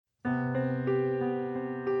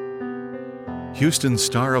Houston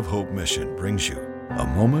Star of Hope Mission brings you a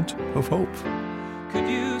moment of hope. Could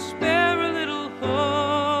you spare a little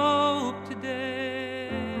hope today?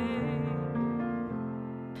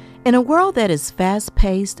 In a world that is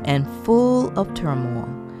fast-paced and full of turmoil,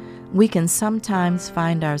 we can sometimes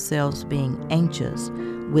find ourselves being anxious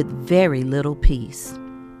with very little peace.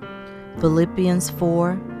 Philippians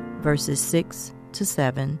 4, verses 6 to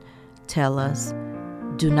 7 tell us,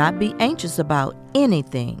 "Do not be anxious about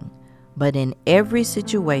anything, but in every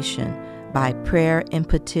situation, by prayer and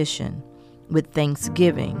petition, with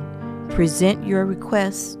thanksgiving, present your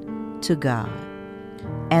requests to God.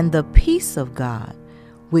 And the peace of God,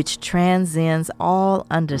 which transcends all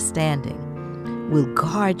understanding, will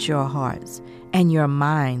guard your hearts and your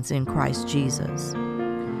minds in Christ Jesus."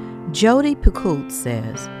 Jodi Picoult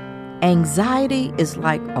says, "Anxiety is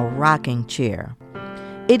like a rocking chair.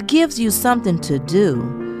 It gives you something to do,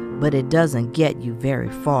 but it doesn't get you very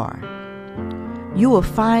far. You will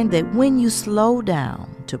find that when you slow down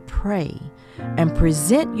to pray and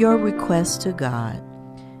present your requests to God,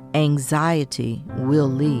 anxiety will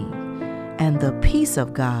leave, and the peace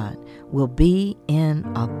of God will be in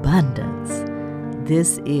abundance."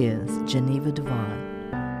 This is Geneva Devon.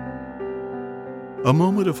 A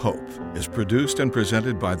Moment of Hope is produced and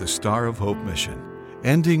presented by the Star of Hope Mission,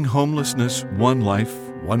 ending homelessness one life,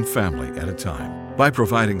 one family at a time, by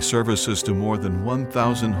providing services to more than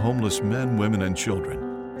 1,000 homeless men, women, and children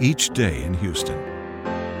each day in Houston.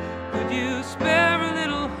 Could you spare a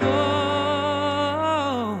little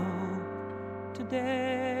hope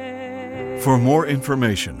today? For more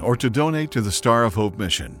information or to donate to the Star of Hope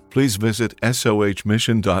Mission, please visit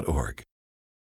sohmission.org.